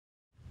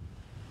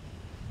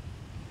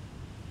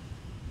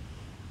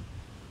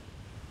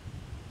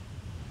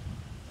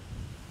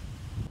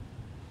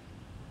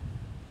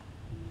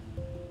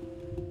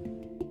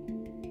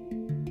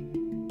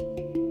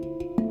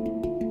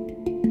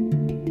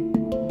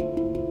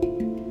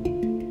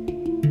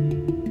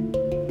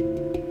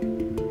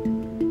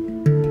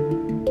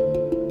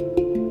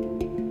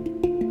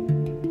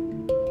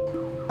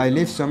I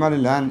left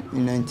Somaliland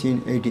in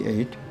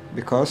 1988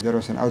 because there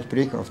was an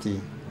outbreak of the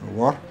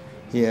war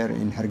here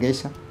in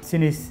Hargeisa.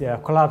 Since the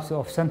collapse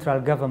of central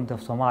government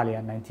of Somalia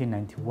in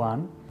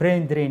 1991,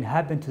 brain drain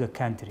happened to the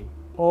country.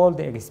 All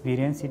the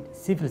experienced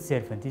civil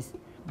servants,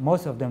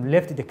 most of them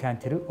left the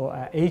country or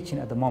are aging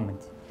at the moment.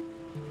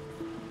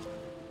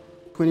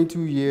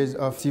 22 years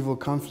of civil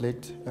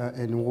conflict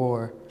and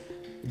war,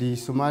 the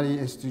Somali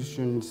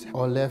institutions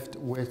are left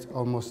with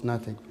almost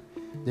nothing.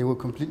 They were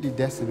completely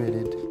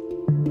decimated.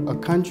 A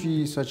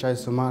country such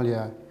as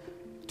Somalia,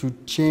 to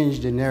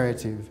change the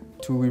narrative,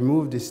 to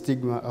remove the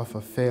stigma of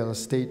a failed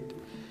state,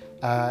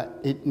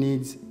 it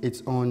needs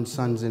its own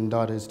sons and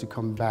daughters to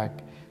come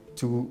back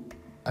to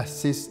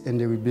assist in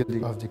the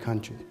rebuilding of the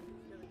country.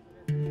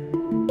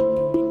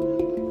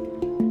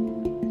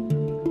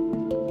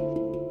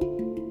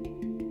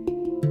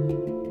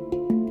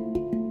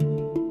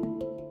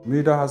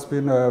 MIDA has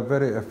been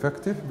very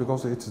effective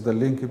because it's the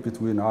link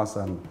between us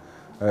and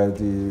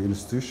the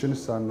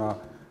institutions, and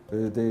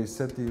they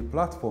set the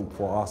platform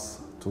for us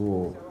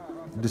to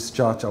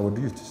discharge our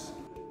duties.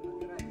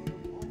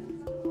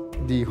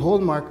 The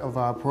hallmark of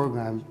our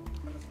program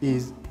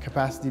is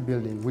capacity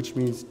building, which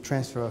means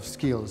transfer of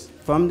skills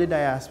from the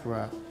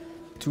diaspora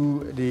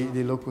to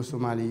the local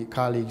Somali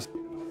colleagues.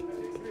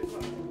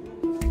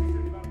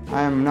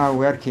 I am now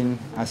working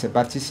as a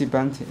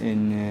participant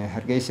in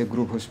Hargeisa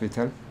Group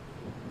Hospital.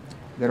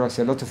 There was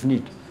a lot of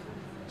need,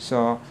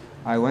 so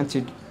I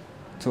wanted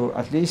to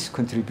at least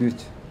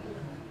contribute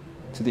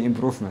to the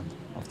improvement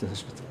of the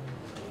hospital.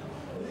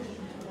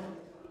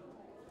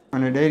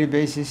 On a daily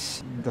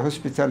basis, the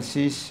hospital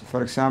sees,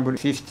 for example,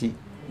 50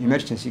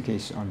 emergency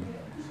cases only.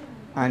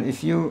 And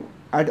if you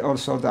add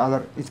also the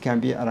other, it can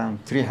be around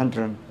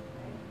 300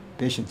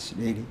 patients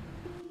daily.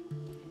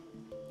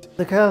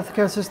 The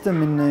healthcare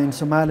system in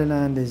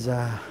Somaliland is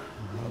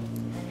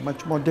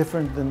much more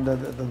different than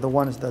the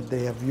ones that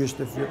they have used.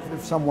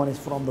 If someone is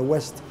from the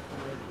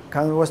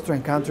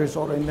Western countries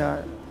or in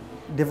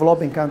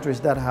developing countries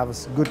that have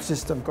a good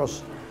system,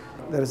 because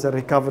there is a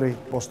recovery,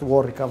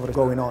 post-war recovery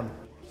going on.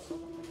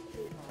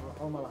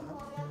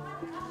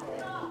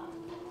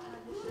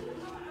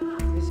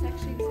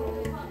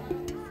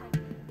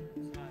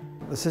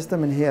 The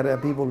system in here,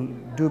 people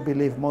do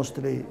believe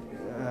mostly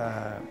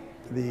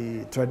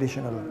the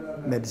traditional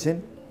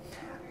medicine,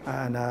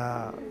 and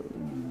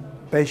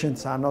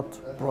patients are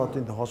not brought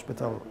into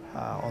hospital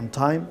on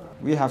time.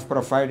 We have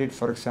provided,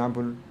 for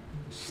example,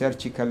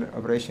 surgical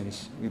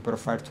operations. We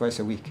provide twice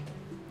a week.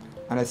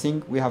 And I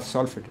think we have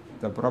solved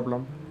the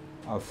problem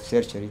of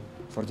surgery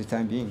for the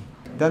time being.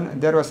 Then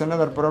there was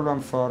another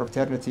problem for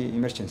maternity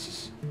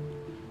emergencies.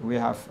 We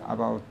have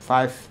about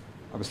 5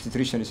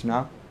 obstetricians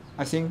now.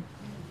 I think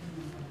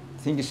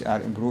things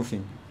are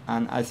improving,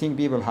 and I think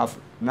people have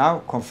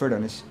now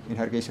confidence in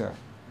Hargeisa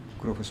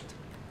Group Hospital.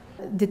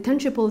 The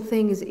tangible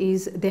things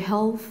is the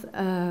health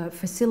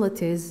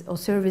facilities or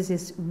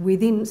services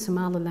within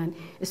Somaliland,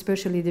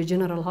 especially the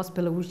General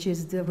Hospital, which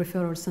is the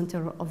referral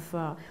center of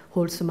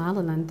whole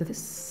Somaliland, the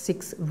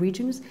 6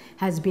 regions,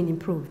 has been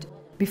improved.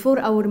 Before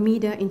our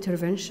MIDA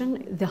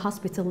intervention, the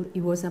hospital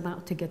was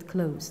about to get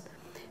closed.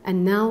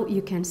 And now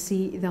you can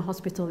see the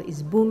hospital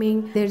is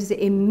booming. There's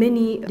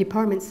many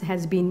departments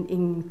has been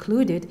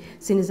included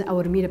since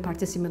our MIDA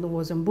participant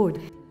was on board.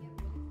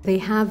 They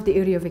have the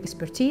area of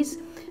expertise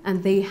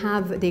and they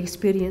have the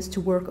experience to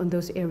work on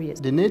those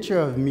areas. The nature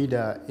of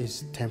MIDA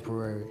is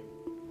temporary.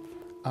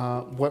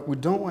 What we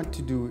don't want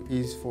to do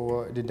is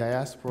for the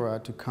diaspora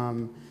to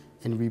come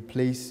and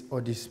replace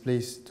or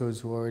displace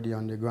those who are already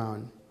on the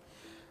ground.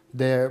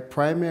 Their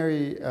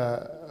primary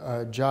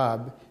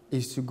job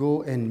is to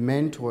go and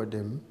mentor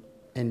them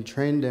and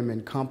train them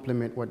and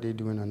complement what they're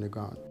doing on the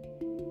ground.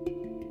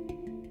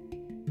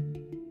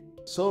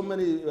 So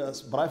many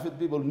private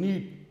people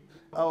need.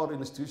 Our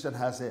institution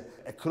has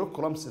a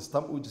curriculum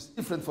system which is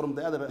different from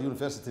the other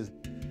universities.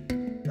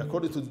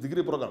 According to the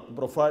degree program, we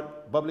provide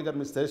public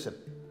administration,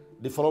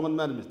 development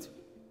management,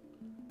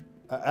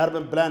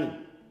 urban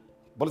planning,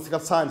 political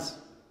science,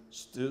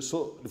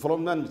 so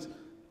development management.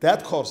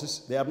 That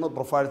courses, they are not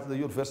provided to the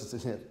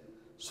universities here.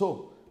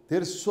 So there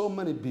is so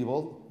many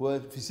people who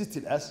have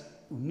visited us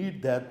who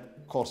need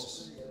that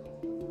courses.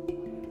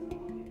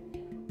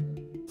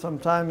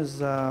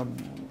 Sometimes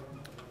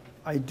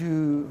I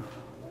do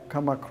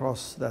come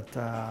across that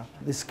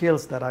the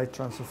skills that I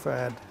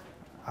transferred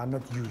are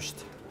not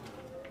used.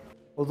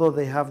 Although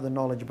they have the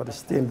knowledge, but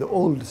still the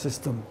old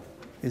system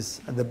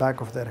is at the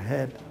back of their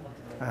head,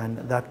 and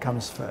that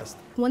comes first.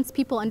 Once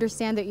people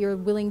understand that you're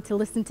willing to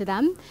listen to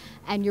them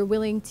and you're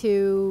willing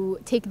to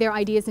take their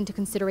ideas into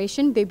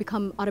consideration, they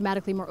become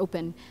automatically more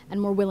open and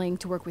more willing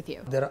to work with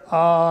you. There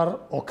are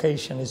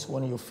occasions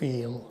when you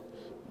feel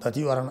that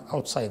you are an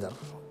outsider.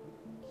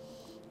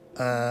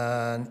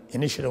 And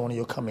initially when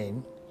you come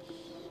in,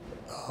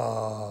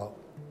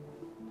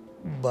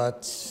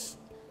 but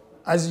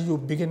as you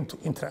begin to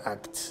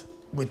interact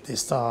with the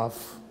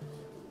staff,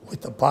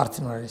 with the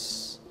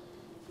partners,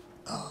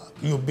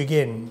 you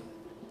begin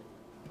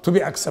to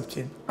be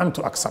accepted and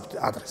to accept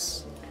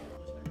others.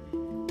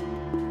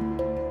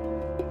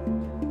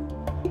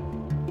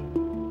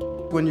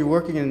 When you're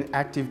working in an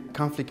active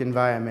conflict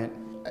environment,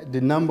 the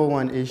number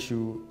one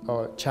issue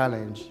or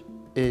challenge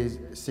is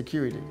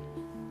security.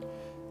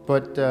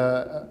 But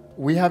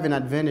we have an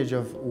advantage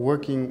of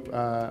working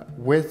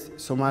with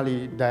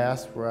Somali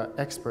diaspora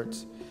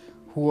experts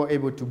who are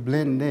able to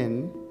blend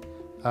in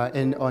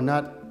and are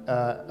not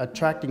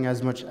attracting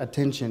as much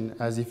attention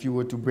as if you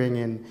were to bring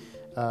in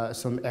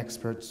some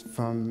experts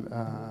from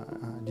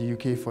the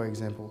UK, for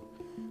example,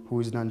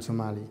 who is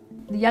non-Somali.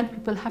 The young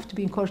people have to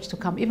be encouraged to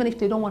come, even if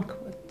they don't want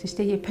to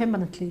stay here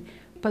permanently,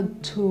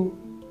 but to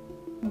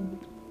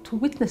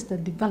witness the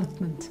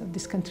development of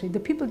this country. The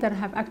people that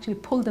have actually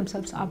pulled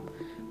themselves up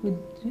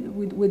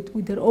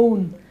with their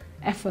own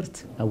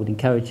effort. I would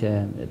encourage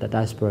the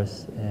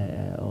diasporas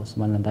or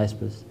Somaliland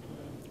diasporas,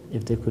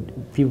 if they could,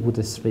 people with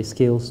the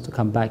skills to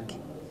come back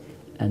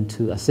and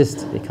to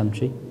assist the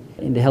country.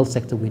 In the health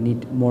sector, we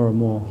need more and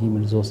more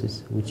human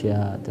resources, which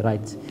are the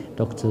right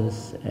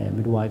doctors,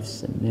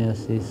 midwives and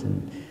nurses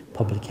and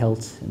public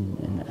health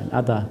and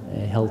other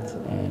health,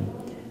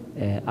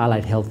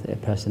 allied health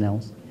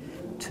personnel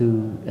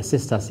to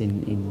assist us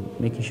in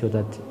making sure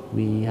that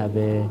we have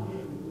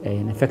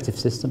an effective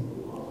system,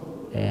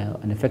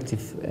 an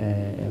effective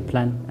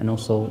plan, and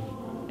also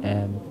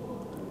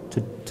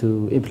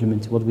to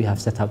implement what we have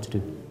set out to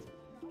do.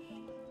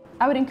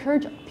 I would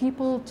encourage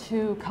people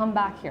to come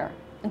back here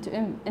and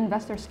to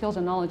invest their skills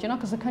and knowledge,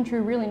 because the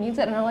country really needs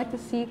it, and I like to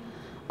see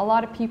a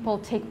lot of people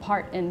take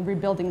part in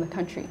rebuilding the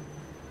country.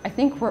 I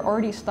think we're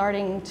already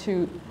starting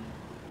to,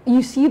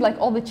 you see like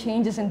all the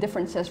changes and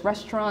differences.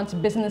 Restaurants,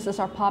 businesses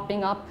are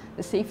popping up,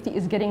 the safety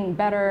is getting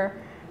better.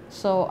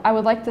 So I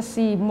would like to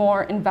see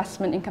more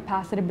investment in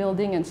capacity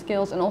building and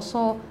skills, and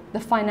also the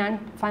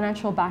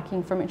financial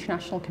backing from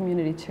international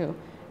community too,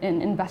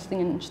 in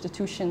investing in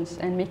institutions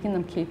and making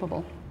them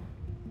capable.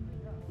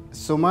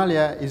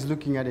 Somalia is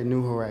looking at a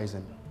new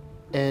horizon,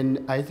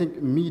 and I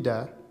think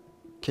MIDA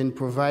can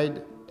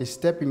provide a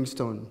stepping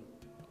stone,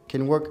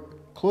 can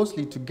work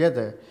closely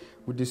together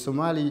with the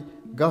Somali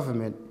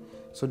government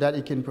so that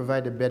it can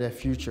provide a better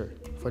future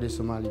for the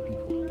Somali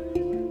people.